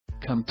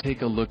Come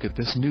take a look at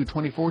this new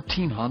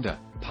 2014 Honda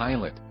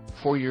Pilot.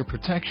 For your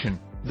protection,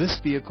 this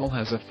vehicle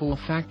has a full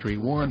factory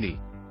warranty.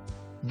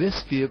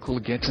 This vehicle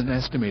gets an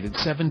estimated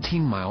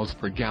 17 miles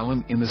per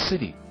gallon in the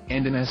city,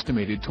 and an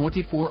estimated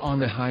 24 on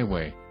the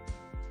highway.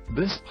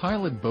 This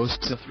Pilot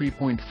boasts a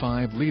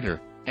 3.5-liter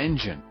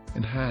engine,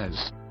 and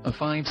has a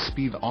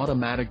 5-speed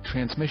automatic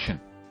transmission.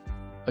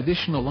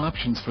 Additional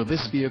options for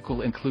this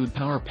vehicle include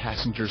power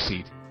passenger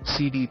seat,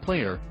 CD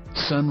player,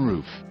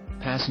 sunroof,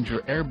 passenger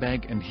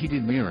airbag and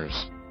heated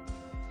mirrors.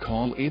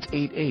 Call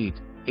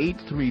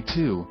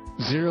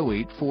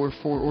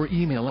 888-832-0844 or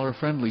email our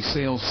friendly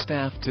sales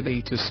staff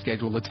today to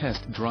schedule a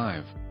test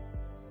drive.